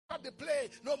the play,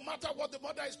 no matter what the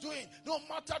mother is doing, no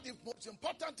matter the most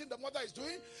important thing the mother is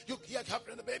doing, you hear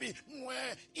happening the baby.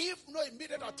 If no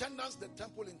immediate attendance, the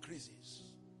temple increases.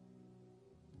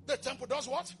 The temple does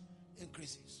what?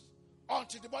 Increases.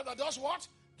 Until the mother does what?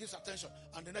 Gives attention.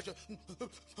 And the next one.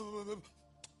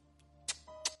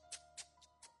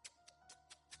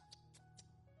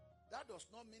 That does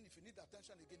not mean if you need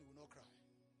attention again, you will not cry.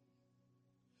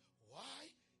 Why?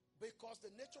 Because the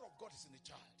nature of God is in the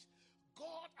child.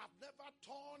 God has never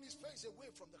turned his face away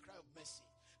from the cry of mercy.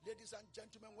 Ladies and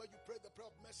gentlemen, when you pray the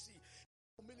prayer of mercy,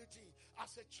 humility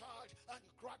as a child, and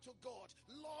you cry to God,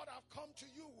 Lord, I've come to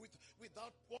you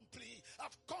without one plea.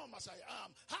 I've come as I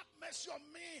am. Have mercy on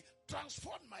me.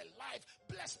 Transform my life.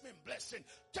 Bless me in blessing.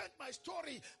 Change my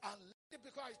story and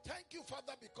because I thank you,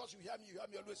 Father, because you hear me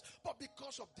always. But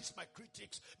because of this, my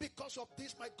critics, because of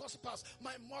this, my gossipers,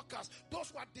 my mockers,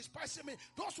 those who are despising me,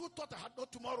 those who thought I had no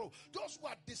tomorrow, those who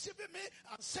are deceiving me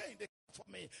and saying they care for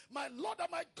me. My Lord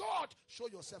and my God, show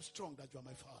yourself strong that you are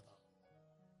my Father.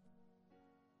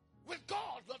 Will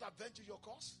God not avenge your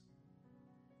cause?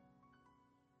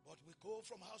 But we go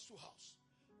from house to house.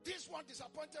 This one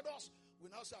disappointed us.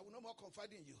 We now say, I will no more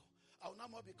confide in you. I will no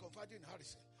more be confiding in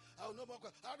Harrison. I will no more.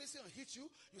 Harrison hits you.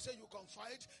 You say you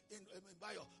confide in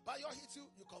Bayo. Bayo hits you.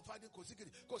 You confide in Kosigiri.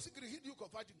 Kosigiri hit you.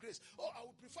 Confide in Grace. Oh, I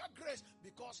would prefer Grace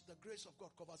because the grace of God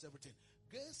covers everything.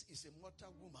 Grace is a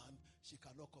mortal woman. She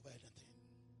cannot cover anything.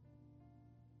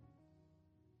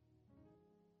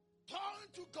 Turn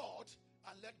to God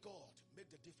and let God make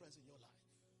the difference in your life.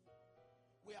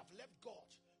 We have left God.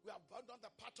 We have abandoned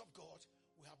the path of God.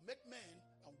 We have made men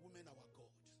and women our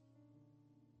God.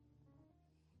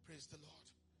 Praise the Lord.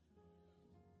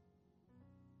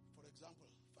 For example,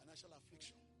 financial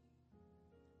affliction.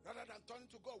 Rather than turning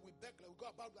to God, we beg, we go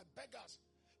about like beggars.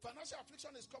 Financial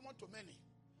affliction is common to many.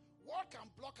 What can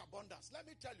block abundance? Let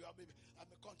me tell you, I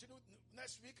will continue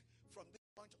next week from this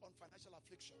point on financial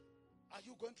affliction. Are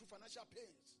you going through financial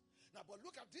pains? Now, but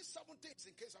look at these 7 things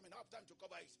in case I have time to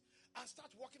cover it. And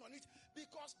start working on it.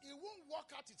 Because it won't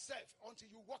work out itself until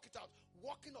you work it out.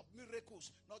 Working of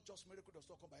miracles. Not just miracle does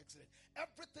not come by accident.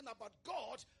 Everything about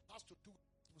God has to do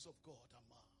with of God and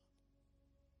man.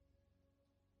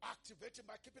 Activating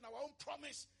by keeping our own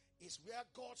promise is where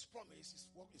God's promise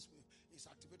is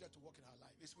activated to work in our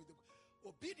life. It's with the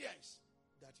obedience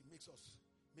that He makes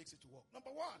it to work.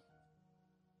 Number 1,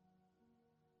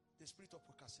 the spirit of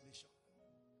procrastination.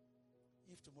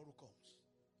 If tomorrow comes,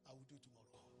 I will do tomorrow.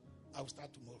 I will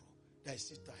start tomorrow. There is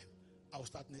still time. I will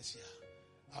start next year.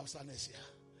 I will start next year.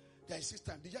 There is still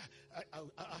time.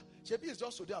 Shebi is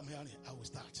just today I'm hearing. I will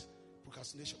start.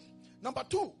 Procrastination. Number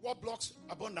 2, what blocks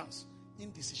abundance?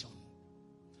 Indecision.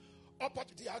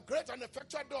 Opportunity are great and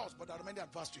effectual doors, but there are many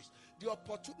adversaries. The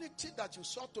opportunity that you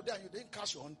saw today and you didn't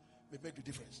cash on will make the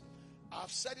difference.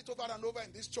 I've said it over and over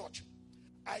in this church.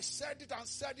 I said it and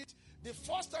said it. The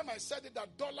first time I said it,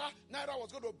 that naira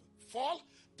was going to fall.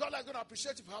 Dollar is going to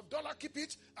appreciate. If you have dollar, keep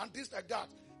it. And this like that.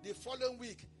 The following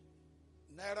week,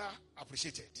 naira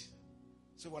appreciated.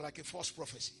 So it was like a false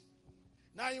prophecy.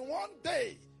 Now in one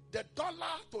day, the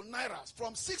dollar to naira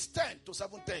from 610 to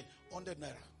 710, 100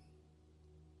 naira.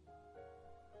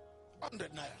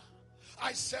 100 naira.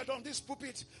 I said on this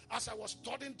pulpit, as I was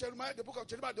studying Jeremiah, the book of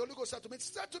Jeremiah, the Holy Ghost said to me,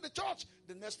 say to the church,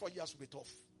 the next 4 years will be tough.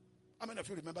 How many of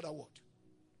you remember that word?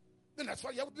 The next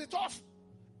 4 years will be tough.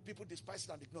 People despise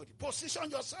it and ignore it. Position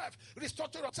yourself.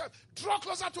 Restructure yourself. Draw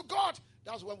closer to God.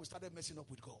 That's when we started messing up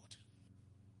with God.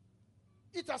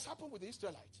 It has happened with the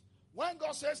Israelites. When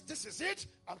God says, this is it,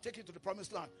 I'm taking you to the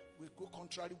promised land, we go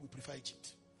contrary, we prefer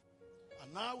Egypt.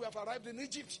 And now we have arrived in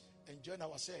Egypt, enjoying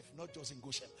ourselves, not just in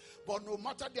Goshen. But no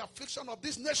matter the affliction of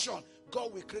this nation,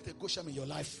 God will create a Goshen in your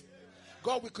life.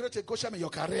 God will create a Goshen in your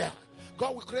career.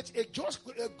 God will create a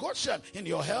Goshen in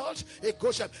your health, a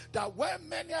Goshen that when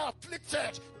many are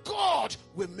afflicted, God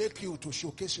will make you to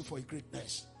showcase you for a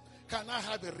greatness. Can I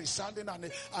have a resounding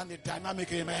and a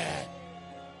dynamic amen?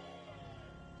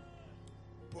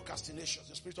 Procrastination,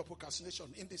 the spirit of procrastination,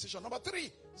 indecision. Number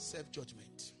 3,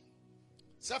 self-judgment.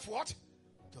 Self what?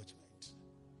 Judgment.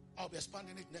 I'll be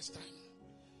expanding it next time.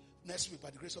 Next week by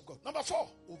the grace of God. Number 4,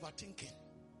 overthinking.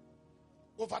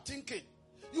 Overthinking.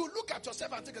 You look at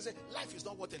yourself and think and say, life is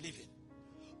not worth a living.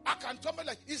 I can tell me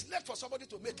like it's left for somebody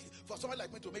to make it, for someone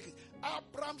like me to make it.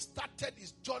 Abraham started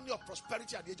his journey of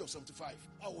prosperity at the age of 75.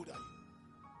 How old are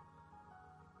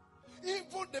you?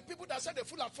 Even the people that said a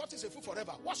fool at 40 is a fool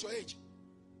forever. What's your age?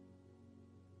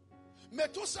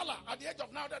 Methuselah at the age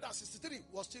of 963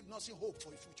 was still not seeing hope for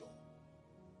a future.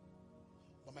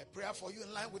 But my prayer for you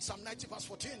in line with Psalm 90 verse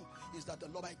 14 is that the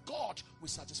Lord my God will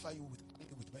satisfy you with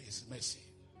his mercy.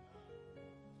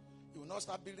 You will not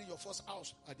start building your first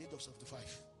house at the age of 75.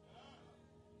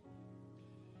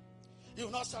 You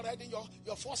will not start riding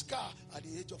your first car at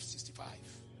the age of 65.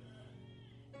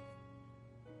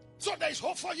 So there is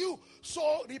hope for you.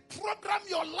 So reprogram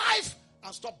your life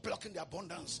and stop blocking the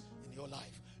abundance in your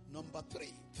life. Number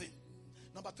three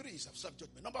is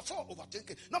self-judgment. Number 4,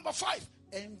 overthinking. Number 5,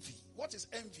 envy. What is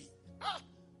envy?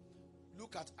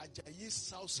 Look at Ajayi's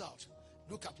South.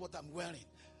 Look at what I'm wearing.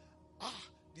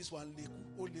 This one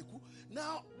Oleku.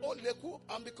 Now Oleku,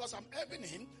 and because I'm having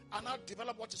him, and now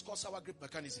develop what is called sour grip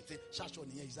mechanism.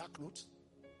 Is that clothes?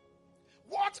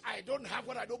 What I don't have,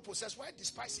 what I don't possess, why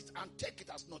despise it and take it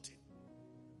as nothing?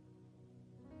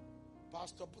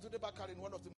 Pastor Putude Bakari, in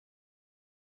one of the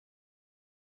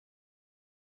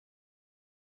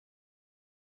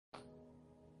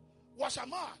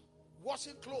washerman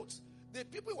washing clothes. The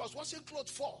people he was washing clothes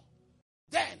for,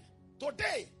 then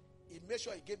today he made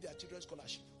sure he gave their children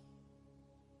scholarship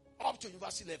up to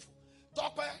university level.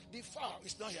 Tope, the fact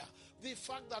is not here. The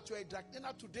fact that you are a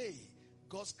Dracena today,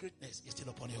 God's greatness is still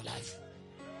upon your life.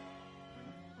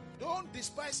 Don't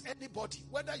despise anybody,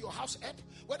 whether your house help,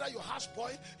 whether your house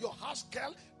boy, your house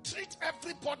girl. Treat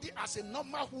everybody as a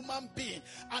normal human being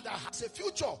and that has a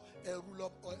future.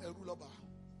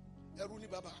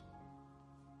 Baba.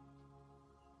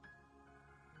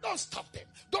 Don't stop them.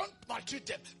 Don't maltreat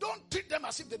them. Don't treat them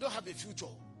as if they don't have a future.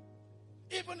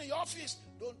 Even in your office,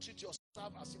 don't treat your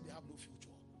staff as if they have no future.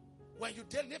 When you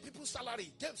delay people's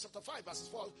salary, James chapter 5 verses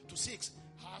 4 to 6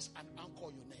 has an anchor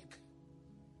on your neck.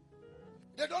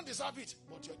 They don't deserve it,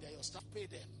 but they're your staff, pay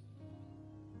them.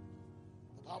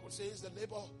 The Bible says the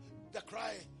labor, the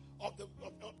cry of the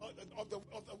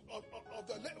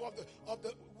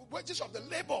wages of the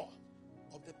labor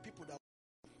of the people that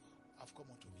have come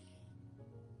unto me.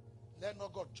 Let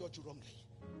not God judge you wrongly,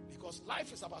 because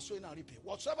life is about sowing and reaping.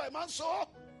 Whatsoever a man sow,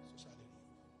 so shall he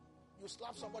reap. You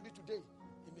slap somebody today,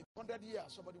 in 100 years,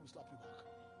 somebody will slap you back.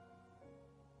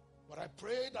 But I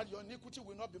pray that your iniquity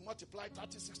will not be multiplied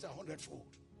 30, 60, 100-fold.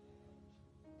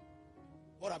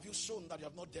 What have you sown that you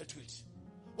have not dealt with?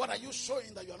 What are you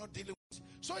sowing that you are not dealing with?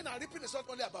 Sowing and reaping is not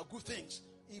only about good things,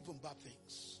 even bad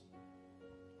things.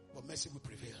 But mercy will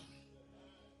prevail.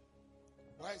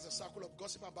 Why is the circle of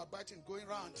gossip and backbiting going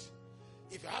round?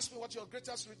 If you ask me what your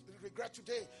greatest regret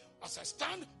today, as I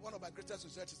stand, one of my greatest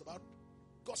regrets is about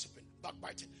gossiping,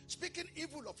 backbiting, speaking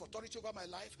evil of authority over my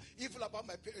life, evil about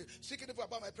my speaking evil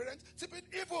about my parents, speaking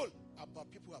evil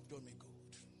about people who have done me good.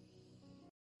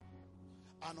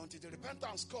 And until the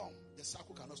repentance comes, the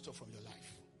circle cannot stop from your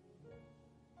life.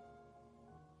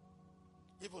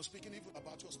 Even speaking evil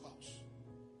about your spouse.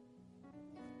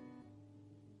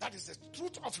 That is the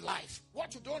truth of life.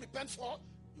 What you don't repent for,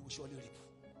 you will surely reap.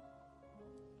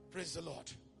 Praise the Lord.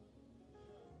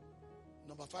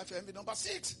 Number 5, envy. Number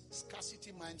 6,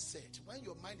 scarcity mindset. When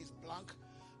your mind is blank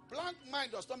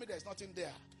mind does not mean there is nothing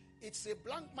there. It's a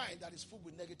blank mind that is full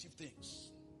with negative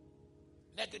things.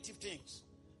 Negative things.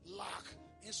 Lack,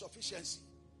 insufficiency.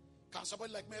 Can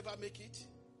somebody like me ever make it?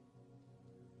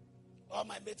 All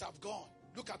my mates have gone.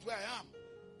 Look at where I am.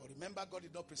 But remember, God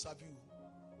did not preserve you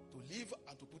to live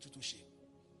and to put you to shame.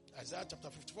 Isaiah chapter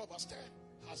 54 verse 10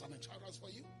 has an assurance for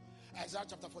you. Isaiah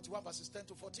chapter 41 verses 10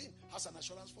 to 14 has an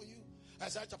assurance for you.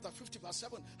 Isaiah chapter 50 verse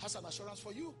 7 has an assurance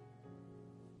for you.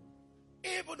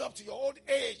 Even up to your old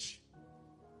age.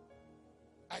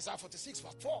 Isaiah 46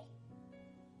 verse 4.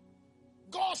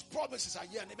 God's promises are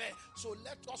here and amen. So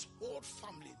let us hold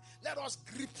firmly. Let us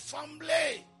grip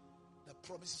firmly the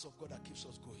promises of God that keeps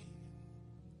us going.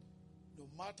 No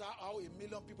matter how 1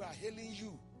 million people are hailing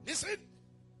you, listen,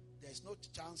 there is no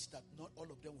chance that not all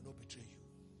of them will not betray you.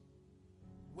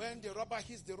 When the robber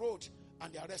hits the road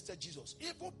and they arrested Jesus,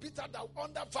 even Peter that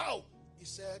under vow, he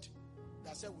said,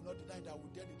 that said will not deny that will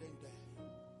dare you die.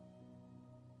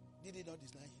 Did he not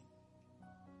deny him?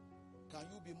 Can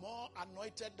you be more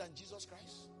anointed than Jesus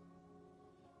Christ?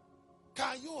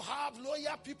 Can you have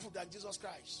loyal people than Jesus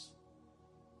Christ?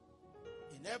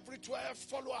 In every 12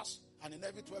 followers and in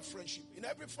every 12 friendship, in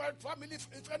every family,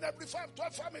 in every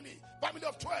 12 family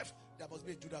of 12, there must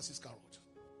be a Judas Iscariot.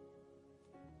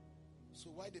 So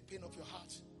why the pain of your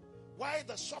heart? Why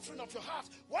the suffering of your heart?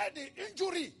 Why the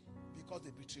injury? Because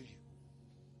they betray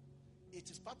you.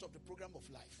 It is part of the program of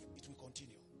life. It will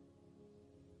continue.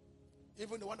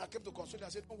 Even the one that came to console you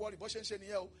and said, don't worry,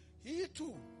 he too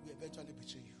will eventually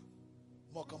betray you.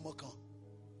 Moka.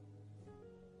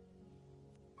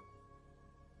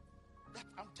 That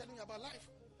I'm telling you about life.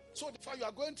 So the fact you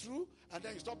are going through, and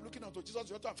then you stop looking unto Jesus,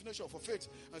 you have to finish for faith,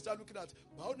 and start looking at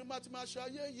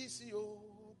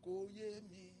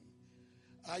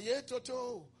Aye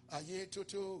toto,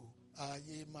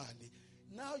 aye mali.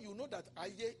 Now you know that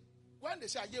aye When they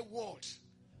say aye world,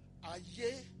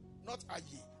 aye, not aye,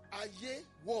 aye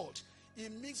world,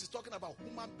 it means it's talking about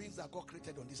human beings that God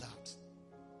created on this earth.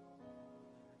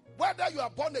 Whether you are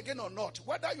born again or not,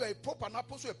 whether you are a pope, an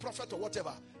apostle, a prophet, or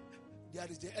whatever, there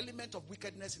is the element of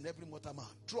wickedness in every mortal man.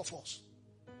 True or false?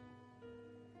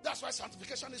 That's why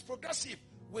sanctification is progressive.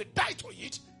 We die to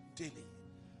it daily.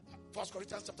 1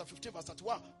 Corinthians chapter 15 verse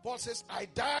 31, Paul says, I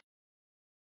die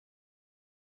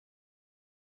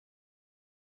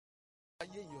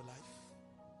in your life.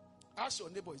 Ask your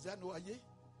neighbor, is there no aye?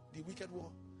 The wicked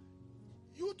one.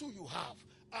 You too, you have.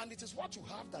 And it is what you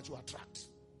have that you attract.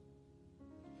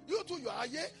 You too, you are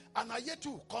aye, and aye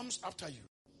too comes after you.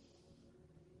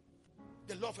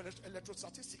 The law of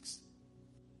electrostatistics.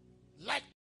 Like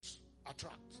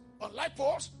attract. Unlike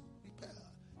poles, repel.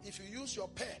 If you use your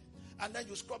pen and then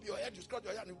you scrub your head,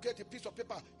 and you get a piece of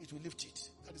paper, it will lift it.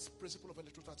 That is the principle of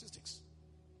electrostatistics.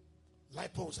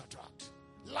 Like poles attract.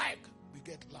 Like, we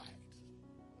get light.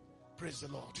 Praise the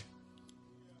Lord.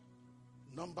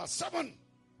 Number 7,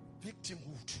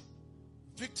 victimhood.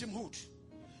 Victimhood.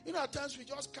 You know, at times we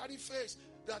just carry face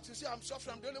that you say, I'm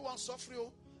suffering, I'm the only one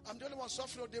suffering. I'm the only one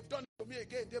suffering. They've done it to me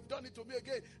again. They've done it to me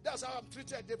again. That's how I'm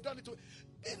treated. They've done it to me.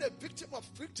 Being a victim of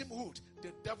victimhood,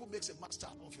 the devil makes a master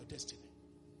of your destiny.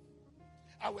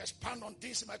 I will expand on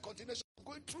this in my continuation. I'm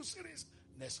going through series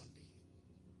next Sunday.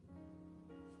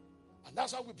 And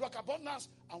that's how we block abundance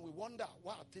and we wonder,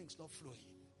 why are things not flowing?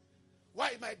 Why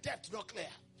is my debt not clear?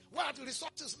 Why are the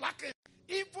resources lacking?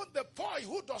 Even the boy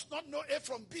who does not know A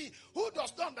from B, who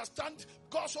does not understand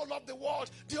God so loved the world,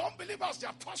 the unbelievers, they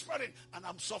are prospering and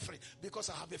I'm suffering because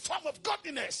I have a form of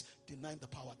godliness denying the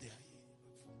power there.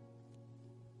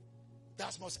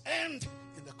 That must end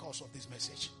in the course of this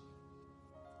message.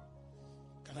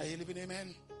 Can I hear an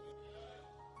amen?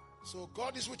 So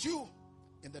God is with you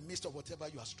in the midst of whatever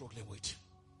you are struggling with.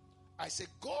 I say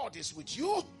God is with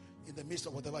you in the midst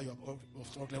of whatever you are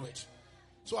struggling with.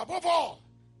 So above all,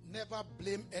 never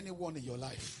blame anyone in your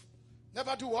life.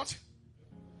 Never do what?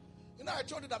 You know, I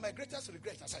told you that my greatest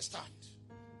regret as I stand,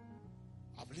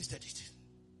 I've listed it.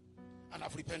 And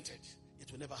I've repented.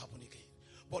 It will never happen again.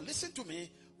 But listen to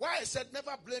me. Why I said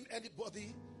never blame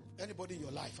anybody in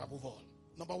your life above all.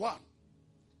 Number 1,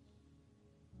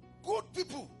 good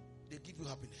people, they give you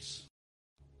happiness.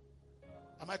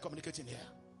 Am I communicating here?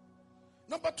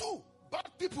 Number 2, bad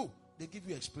people, they give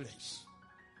you experience.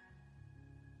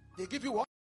 They give you what?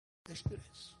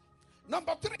 Experience.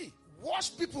 Number 3, worse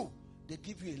people, they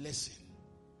give you a lesson.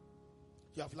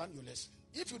 You have learned your lesson.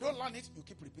 If you don't learn it, you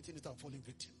keep repeating it and falling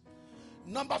victim.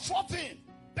 Number 4 thing,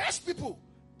 best people,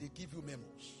 they give you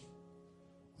memos.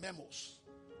 Memos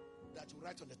that you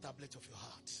write on the tablet of your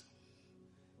heart.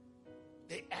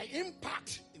 They are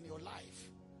impact in your life.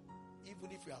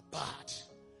 Even if you are bad,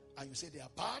 and you say they are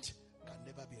bad, can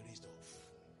never be erased off.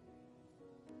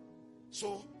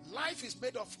 So life is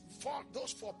made of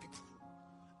those 4 people.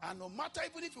 And no matter,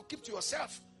 even if you keep to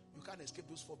yourself, you can't escape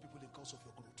those 4 people in the course of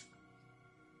your growth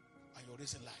and your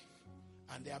race in life.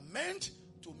 And they are meant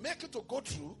to make you to go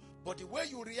through, but the way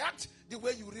you react, the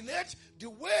way you relate, the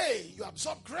way you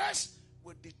absorb grace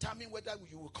will determine whether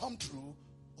you will come through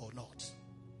or not.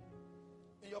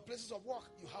 In your places of work,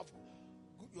 you have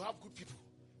good people,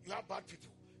 you have bad people,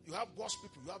 you have worse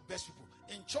people, you have best people.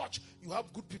 In church, you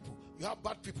have good people, you have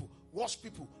bad people, worse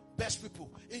people, best people.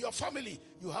 In your family,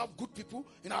 you have good people.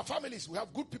 In our families, we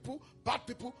have good people, bad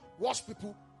people, worse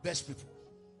people, best people.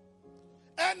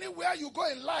 Anywhere you go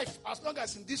in life, as long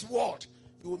as in this world,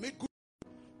 you will meet good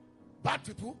people, bad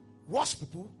people, worse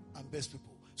people, and best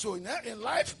people. So in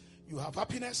life, you have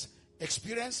happiness,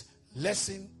 experience,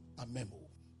 lesson, and memo.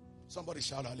 Somebody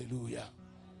shout hallelujah.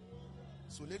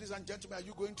 So ladies and gentlemen, are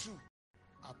you going through?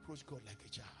 Approach God like a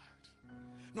child.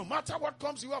 No matter what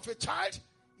comes you have a child,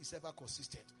 is ever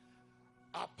consistent.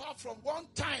 Apart from one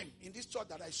time in this church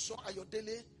that I saw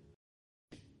Ayodele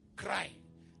crying.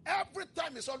 Every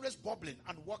time he's always bubbling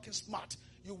and working smart.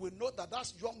 You will know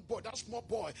that young boy, that small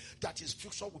boy, that his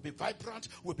future will be vibrant,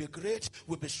 will be great,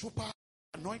 will be super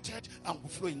anointed, and will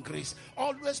flow in grace.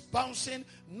 Always bouncing,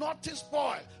 nothing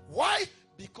spoiled. Why?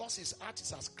 Because his heart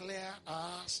is as clear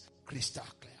as crystal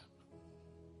clear.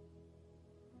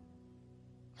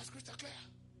 As crystal clear.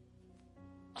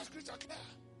 As crystal clear.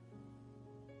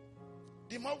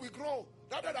 The more we grow,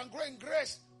 rather than growing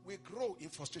grace, we grow in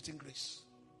frustrating grace.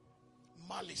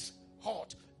 Malice,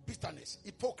 hurt, bitterness,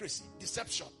 hypocrisy,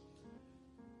 deception,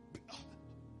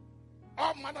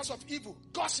 all manners of evil,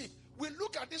 gossip. We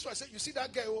look at this one and say, you see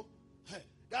that girl? Oh,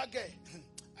 that girl,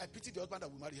 I pity the husband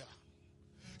that will marry her.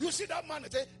 You see that man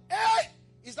and say, hey,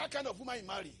 is that kind of woman you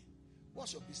marry?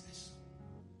 What's your business?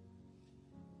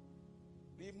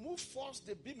 Remove first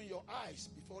the beam in your eyes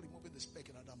before removing the speck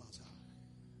in another man's eye.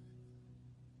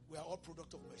 We are all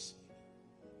product of mercy.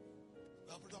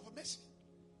 We are product of mercy.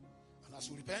 And as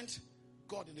we repent,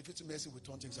 God in the infinite mercy will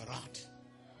turn things around.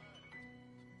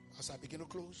 As I begin to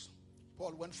close,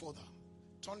 Paul went further.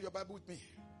 Turn your Bible with me.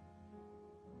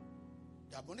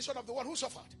 The admonition of the one who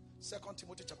suffered. 2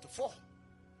 Timothy chapter 4.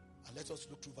 And let us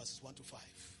look through verses 1 to 5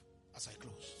 as I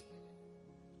close.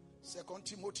 2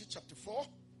 Timothy chapter 4,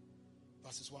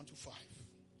 verses 1 to 5.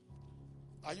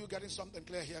 Are you getting something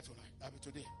clear here tonight?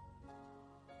 Today.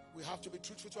 We have to be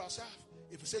truthful to ourselves.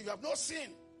 If you say you have no sin,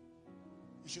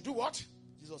 you should do what?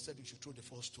 Jesus said you should throw the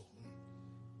first stone.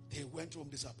 They went home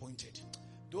disappointed.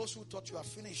 Those who thought you are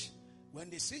finished, when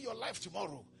they see your life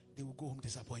tomorrow, they will go home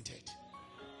disappointed.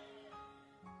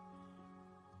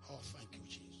 Oh, thank you,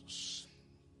 Jesus.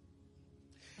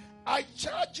 I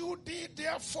charge you thee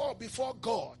therefore before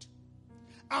God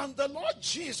and the Lord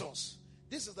Jesus.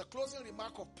 This is the closing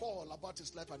remark of Paul about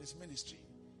his life and his ministry.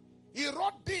 He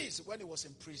wrote this when he was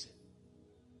in prison.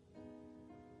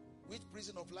 Which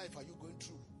prison of life are you going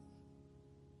through?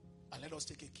 And let us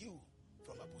take a cue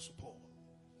from Apostle Paul.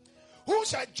 Who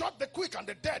shall judge the quick and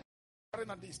the dead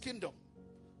and his kingdom?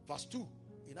 Verse 2.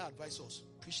 He now advises us,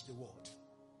 preach the word.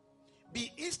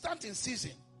 Be instant in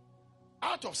season,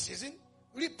 out of season,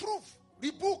 reprove,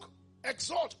 rebuke,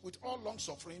 exhort with all long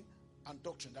suffering and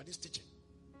doctrine. That is teaching.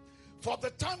 For the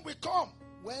time will come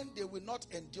when they will not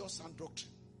endure sound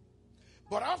doctrine.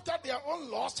 But after their own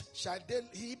lust shall they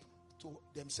heap to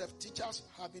themselves teachers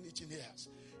having itching ears.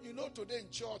 You know, today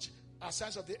in church, as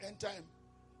signs of the end time,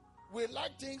 we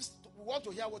like things, we want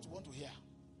to hear what we want to hear.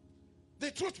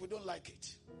 The truth, we don't like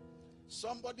it.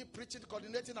 Somebody preaching,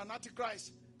 coordinating an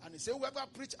antichrist, and he say whoever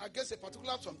preach against a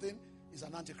particular something is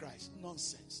an antichrist.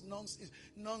 Nonsense.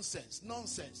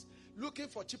 Nonsense. Looking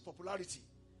for cheap popularity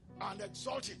and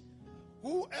exalting.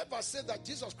 Whoever says that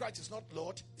Jesus Christ is not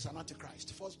Lord is an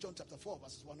antichrist. 1 John chapter 4,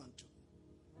 verses 1 and 2.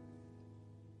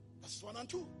 Verses 1 and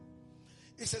 2.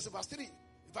 It says in verse 3,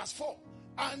 verse 4,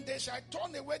 and they shall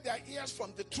turn away their ears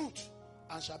from the truth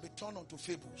and shall be turned unto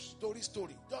fables.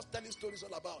 Story. Just telling stories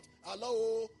all about.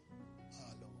 Hello.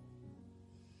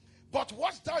 But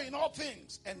watch thou in all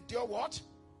things. Endure what?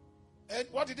 And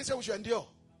what did he say we should endure?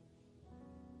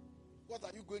 What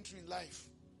are you going through in life?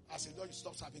 As a result, you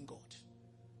stop serving God.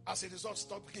 As a result,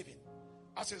 stop giving.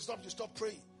 As a result, you stop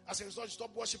praying. As a result, you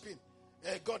stop worshiping.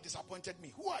 God disappointed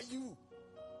me. Who are you?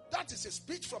 That is a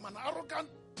speech from an arrogant,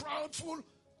 proudful,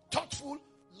 thoughtful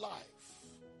life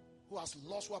who has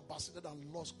lost, who has bastarded and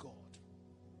lost God.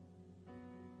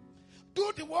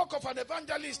 Do the work of an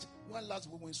evangelist. One last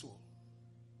woman's soul.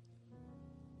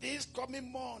 This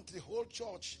coming month, the whole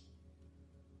church,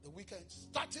 the weekend,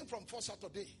 starting from first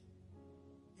Saturday,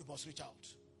 you must reach out.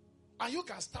 And you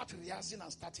can start rehearsing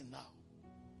and starting now.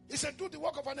 He said, do the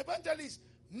work of an evangelist.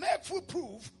 Make full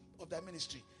proof of their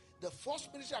ministry. The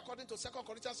first ministry, according to 2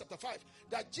 Corinthians chapter 5,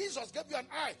 that Jesus gave you an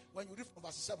eye when you read from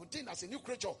verse 17 as a new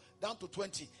creature down to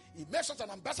 20. He makes us an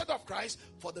ambassador of Christ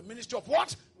for the ministry of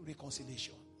what?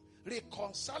 Reconciliation.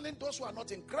 Reconciling those who are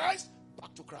not in Christ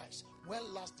back to Christ.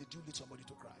 When last did you lead somebody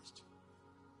to Christ?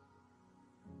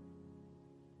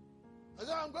 I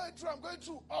said, I'm going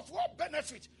through. Of what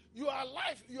benefit? You are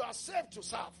alive. You are saved to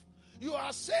serve. You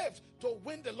are saved to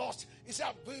win the lost. He said,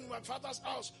 I've been in my father's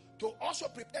house to also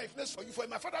prepare a place for you. For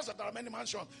in my father's house there are many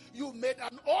mansions. You made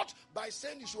an oath by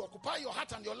saying you should occupy your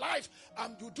heart and your life,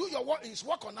 and you do your work, his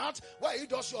work on earth, while he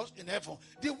does yours in heaven.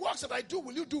 The works that I do,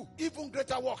 will you do? Even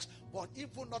greater works. But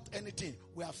even not anything.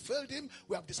 We have failed him,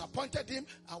 we have disappointed him,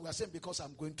 and we are saying, because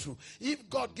I'm going through. If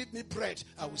God give me bread,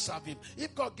 I will serve him.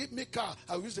 If God give me car,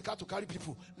 I will use the car to carry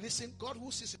people. Listen, God who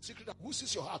sees in secret, who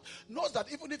sees your heart, knows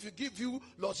that even if you give you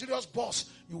luxurious boss,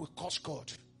 you will curse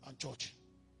God and church.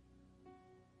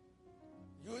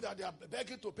 You that they are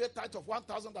begging to pay tithe of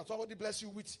 1,000 that somebody bless you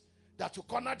with, that you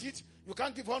cornered it, you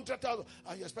can't give 100,000,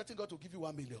 and you're expecting God to give you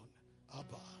 1 million.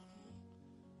 Abba.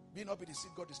 Be not be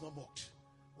deceived, God is not mocked.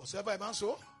 Whatsoever a man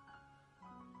sow,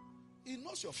 he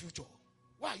knows your future.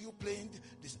 Why are you playing,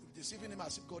 deceiving him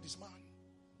as if God is man?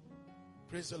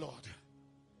 Praise the Lord.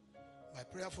 My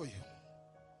prayer for you,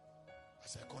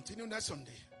 as I continue next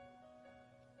Sunday,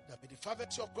 that be the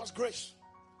fervency of God's grace,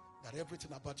 that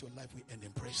everything about your life will end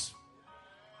in praise.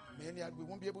 Many, we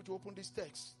won't be able to open this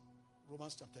text,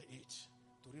 Romans chapter 8,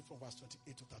 to read from verse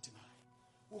 28 to 39.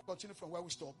 We'll continue from where we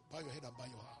stop. Bow your head and bow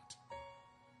your heart.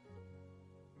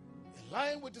 In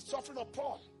line with the suffering of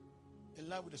Paul, in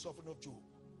line with the suffering of Job,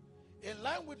 in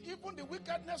line with even the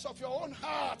wickedness of your own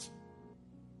heart,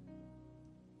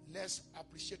 let's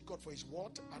appreciate God for his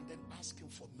word and then ask him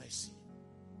for mercy.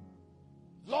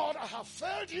 Lord, I have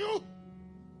failed you,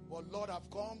 But Lord, I've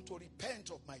come to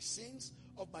repent of my sins,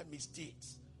 of my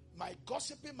misdeeds, my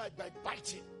gossiping, my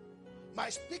backbiting, my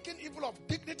speaking evil of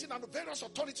dignity and various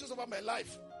authorities over my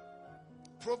life.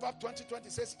 Proverbs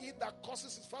 20:20 says, he that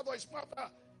curses his father or his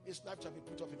mother, his life shall be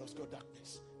put off in obscure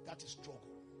darkness. That is struggle.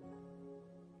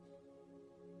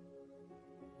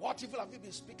 What evil have you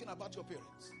been speaking about your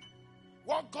parents?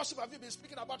 What gossip have you been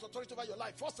speaking about authority over your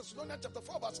life? 1 Thessalonians chapter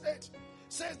 4 verse 8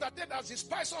 says that they that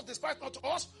despise us, despise not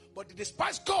us, but they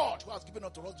despise God who has given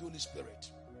unto us the Holy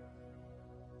Spirit.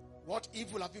 What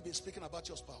evil have you been speaking about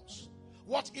your spouse?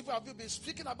 What evil have you been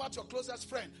speaking about your closest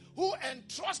friend who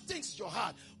entrusts things in your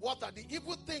hand? What are the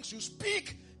evil things you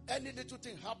speak? Any little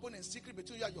thing happen in secret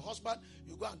between you and your husband,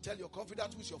 you go and tell your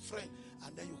confidant who is your friend,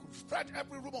 and then you spread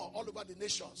every rumor all over the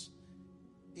nations.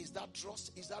 Is that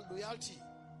trust? Is that loyalty?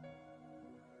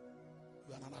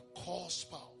 You are an accursed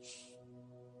spouse.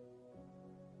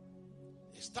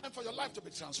 It's time for your life to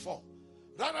be transformed.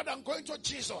 Rather than going to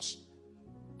Jesus,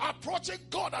 approaching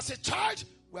God as a child,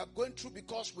 we are going through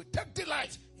because we take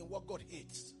delight in what God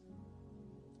hates.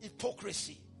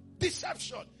 Hypocrisy,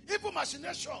 deception, evil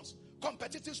machinations,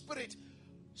 competitive spirit,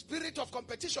 spirit of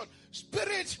competition,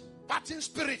 batting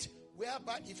spirit,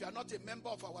 whereby if you are not a member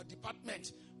of our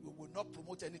department, we will not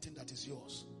promote anything that is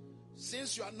yours.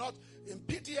 Since you are not in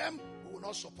PDM, we will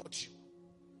not support you.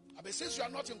 I mean, since you are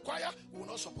not in choir, we will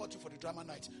not support you for the drama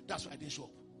night. That's why I didn't show up.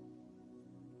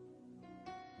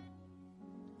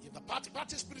 If the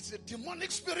party spirit is a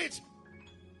demonic spirit,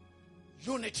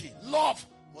 unity, love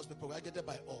must be provided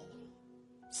by all.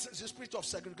 The spirit of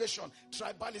segregation,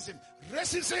 tribalism,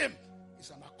 racism is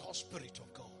an accursed spirit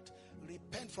of God.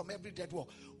 Repent from every dead work.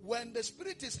 When the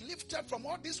spirit is lifted from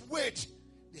all this weight,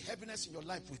 the heaviness in your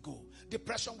life will go.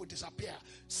 Depression will disappear.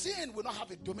 Sin will not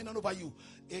have a dominion over you.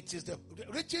 It is the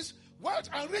riches, wealth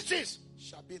and riches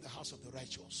shall be in the house of the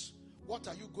righteous. What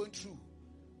are you going through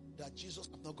that Jesus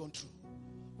has not gone through?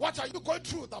 What are you going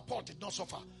through that Paul did not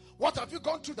suffer? What have you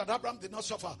gone through that Abraham did not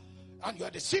suffer? And you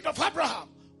are the seed of Abraham.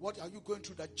 What are you going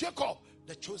through that Jacob,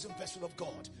 the chosen vessel of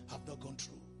God, have not gone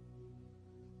through?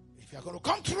 If you are going to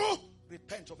come through,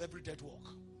 repent of every dead work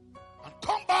and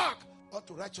come back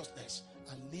unto righteousness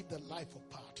and live the life of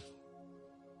power.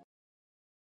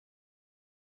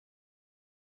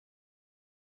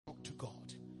 Talk to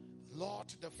God.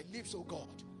 Lord, the lives of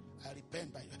God, I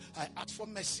repent by you. I ask for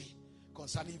mercy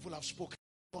concerning evil I've spoken,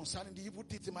 concerning the evil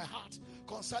deeds in my heart,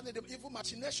 concerning the evil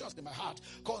machinations in my heart,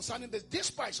 concerning the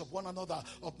despise of one another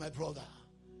of my brother.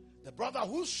 The brother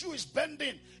whose shoe is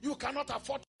bending, you cannot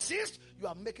afford to assist, you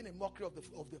are making a mockery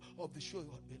of the shoe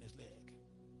in his leg.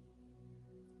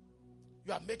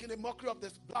 You are making a mockery of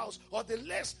the blouse or the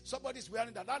lace somebody is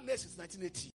wearing, that lace is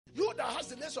 1980. You that has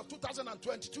the lace of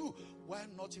 2022, why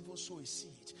not even sow a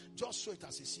seed? Just sow it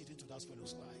as a seed into that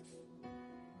fellow's life.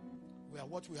 We are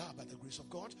what we have by the grace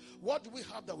of God. What do we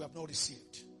have that we have not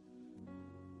received?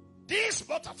 This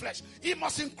not a flesh. It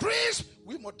must increase,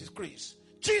 we must decrease.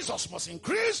 Jesus must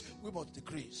increase, we must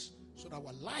decrease. So that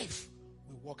our life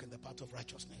will walk in the path of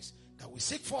righteousness. That we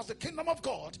seek first the kingdom of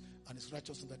God and his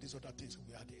righteousness, that these other things will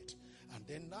be added. And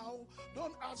then now,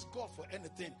 don't ask God for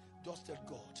anything. Just tell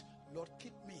God, Lord,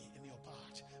 keep me in your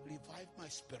path. Revive my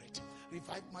spirit.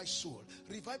 Revive my soul.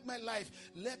 Revive my life.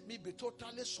 Let me be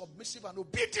totally submissive and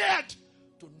obedient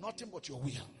to nothing but your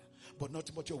will. But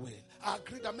nothing but your will. I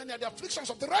agree that many are the afflictions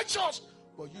of the righteous.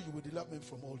 But you will deliver me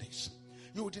from all this.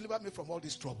 You will deliver me from all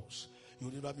these troubles. You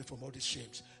will deliver me from all these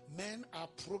shames. Men are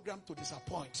programmed to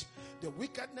disappoint. The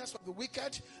wickedness of the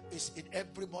wicked is in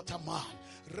every mortal man.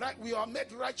 Right, we are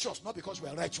made righteous, not because we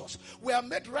are righteous. We are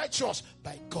made righteous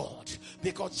by God.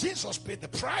 Because Jesus paid the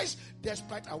price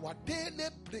despite our daily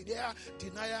prayer,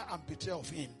 denial, and betrayal of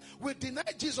him. We deny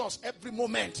Jesus every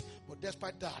moment. But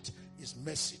despite that, his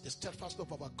mercy, the steadfast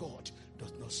love of our God,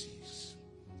 does not cease.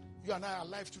 You and I are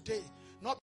alive today,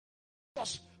 not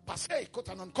because per se, quote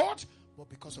and unquote, but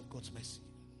because of God's mercy.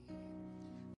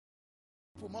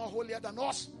 People more holier than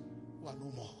us who are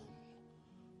no more.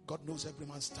 God knows every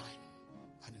man's time.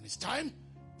 And in his time,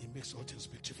 he makes all things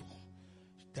beautiful.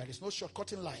 There is no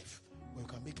shortcut in life, but you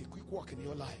can make a quick walk in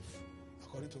your life.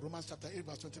 According to Romans chapter 8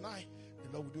 verse 29,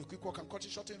 the Lord will do a quick walk and cut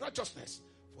it short in righteousness.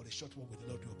 For the short walk will the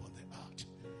Lord do upon the earth.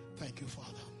 Thank you,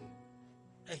 Father.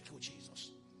 Thank you,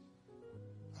 Jesus.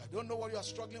 I don't know what you are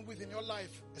struggling with in your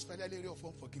life, especially the area of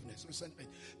unforgiveness, resentment.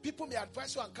 People may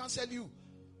advise you and counsel you.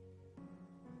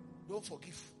 Don't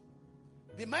forgive.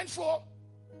 Be mindful.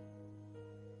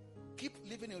 Keep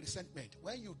living in resentment.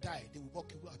 When you die, they will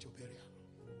mock you at your burial.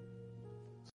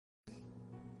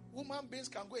 Human beings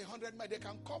can go 100 miles. They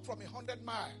can come from 100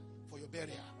 miles for your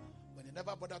burial, but they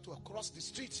never bother to cross the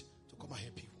street to come and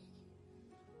help you.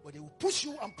 But they will push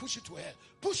you and push you to hell.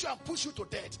 Push you and push you to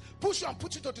death. Push you and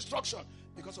put you to destruction.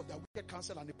 Because of their wicked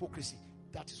counsel and hypocrisy.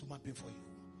 That is human being for you.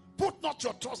 Put not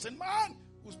your trust in man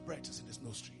whose breath is in his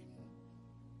nostril.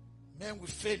 Men will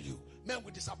fail you. Men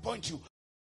will disappoint you.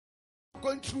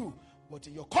 Going through. But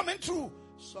in your coming through,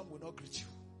 some will not greet you.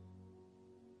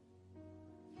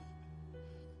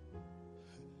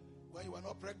 When you were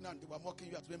not pregnant, they were mocking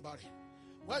you as being barren.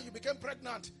 When you became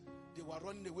pregnant, they were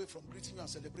running away from greeting you and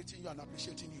celebrating you and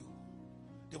appreciating you.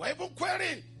 They were even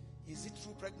querying, is it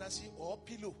true pregnancy or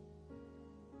pillow?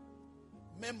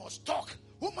 Men must talk.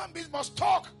 Human beings must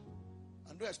talk.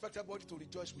 And don't expect everybody to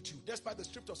rejoice with you. Despite the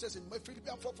scripture says in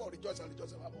Philippians 4:4, rejoice and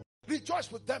rejoice evermore.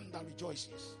 Rejoice with them that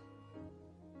rejoices.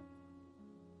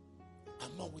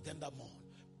 And mourn with them that mourn.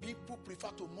 People prefer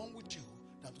to mourn with you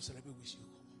than to celebrate with you.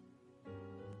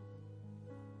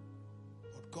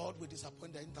 But God will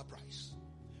disappoint their enterprise.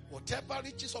 Whatever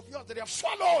riches of yours that they have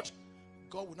swallowed,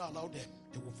 God will not allow them.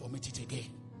 They will vomit it again.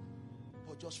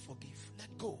 But just forgive.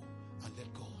 Let go and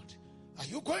let God. Are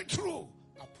you going through?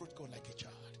 Approach God like a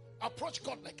child. Approach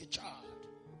God like a child.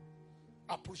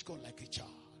 Approach God like a child.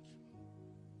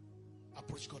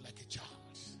 Approach God like a child.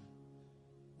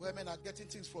 Where men are getting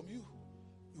things from you,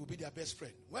 you will be their best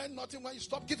friend. When you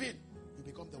stop giving, you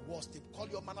become the worst. They call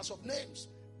you all manners of names.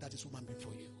 That is human being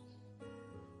for you.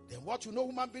 Then what you know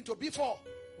human being to be for,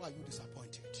 why are you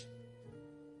disappointed?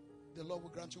 The Lord will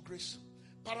grant you grace.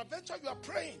 Peradventure you are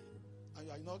praying and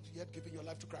you are not yet giving your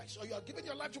life to Christ. Or you are giving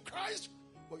your life to Christ,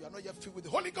 but you are not yet filled with the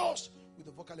Holy Ghost, with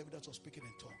the vocal evidence of speaking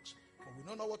in tongues. For we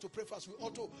don't know what to pray for as we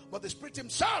ought to, but the Spirit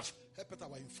Himself helpeth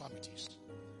our infirmities.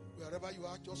 Wherever you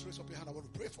are, just raise up your hand. I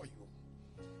want to pray for you.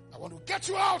 I want to get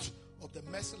you out of the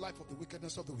messy life of the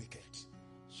wickedness of the wicked,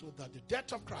 so that the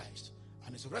death of Christ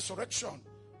and His resurrection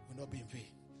will not be in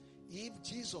vain. If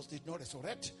Jesus did not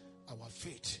resurrect, our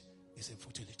faith is in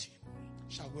futility.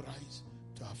 Shall we rise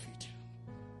to our feet?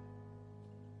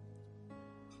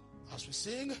 As we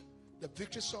sing the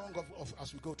victory song of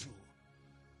as we go through.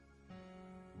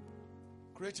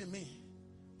 Create in me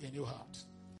a new heart.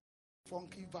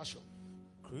 Funky version.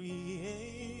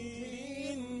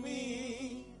 Create in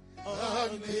me a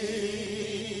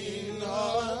clean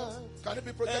heart. Can it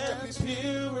be protected, please?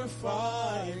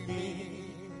 Purify me.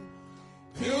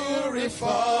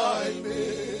 Purify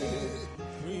me.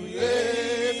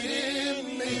 Create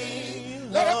in me.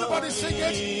 Let everybody sing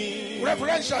it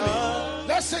reverentially.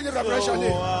 Let's sing it reverentially.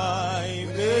 So I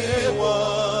may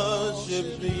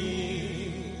worship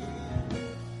thee.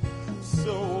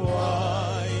 So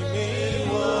I may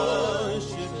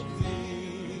worship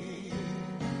thee.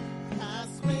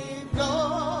 Cast me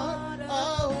not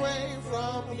away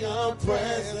from your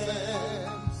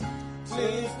presence.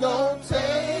 Please don't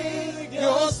take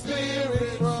your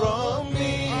spirit from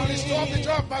me. And restore the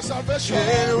joy of my salvation.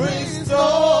 And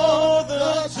restore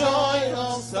the joy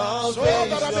of salvation. So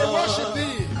that I may worship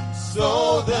thee.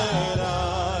 So that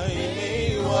I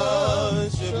may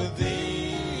worship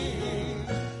thee.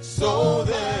 So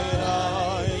that I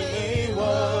may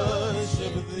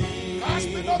worship thee. Cast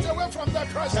me not away from thy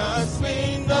presence. Cast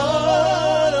me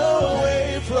not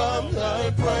away from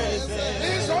thy presence.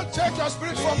 Please don't take your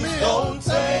spirit from me. Don't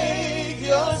take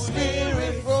your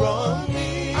spirit from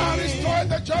me. And restore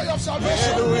the joy of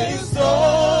salvation. And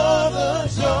restore the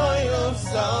joy of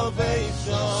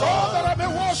salvation. So that I may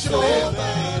worship So thee.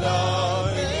 that I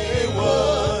may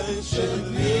worship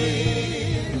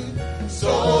thee.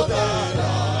 So that I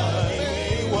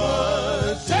may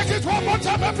worship. Take it one more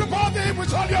time, everybody,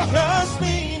 with all your heart. Cast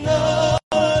me not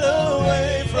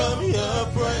away from your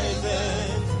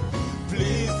presence.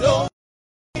 Please don't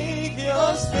take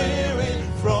your spirit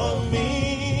from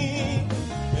me.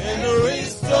 And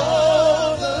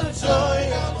restore the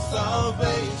joy of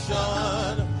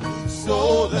salvation.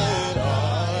 So that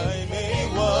I may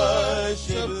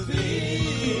worship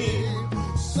thee.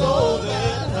 So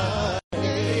that I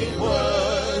may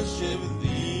worship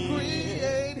thee.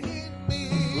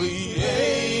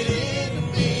 Create in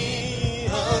me a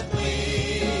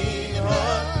clean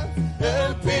heart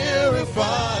and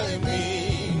purify me.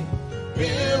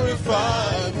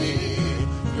 Purify me.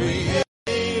 Create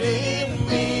in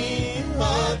me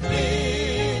a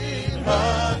clean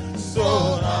heart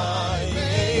so I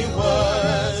may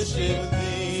worship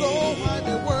thee. So I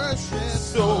may worship.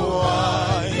 So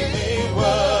I may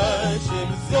worship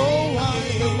thee. So I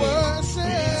may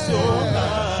worship. So I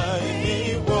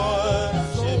may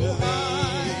worship.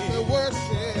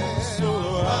 So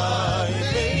I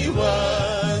may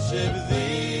worship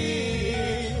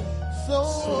thee. So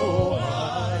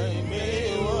I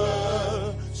may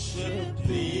worship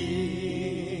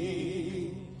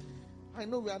thee. I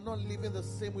know we are not living the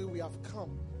same way we have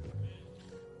come.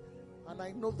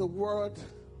 And I know the word,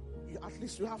 at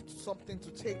least you have something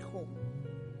to take home.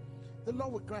 The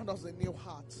Lord will grant us a new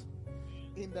heart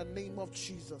in the name of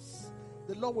Jesus.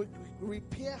 The Lord will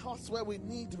repair us where we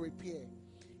need repair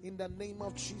in the name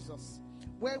of Jesus.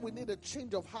 Where we need a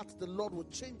change of heart, the Lord will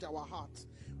change our heart,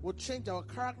 will change our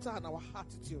character and our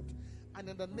attitude. And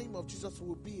in the name of Jesus, we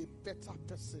will be a better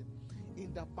person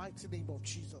in the mighty name of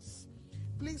Jesus.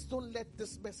 Please don't let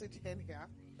this message end here.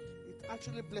 It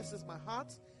actually blesses my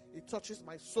heart. It touches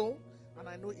my soul. And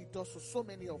I know it does for so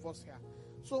many of us here.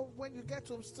 So when you get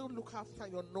home, still look after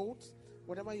your notes,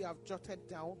 whatever you have jotted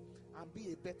down, and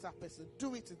be a better person.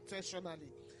 Do it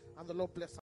intentionally. And the Lord bless us.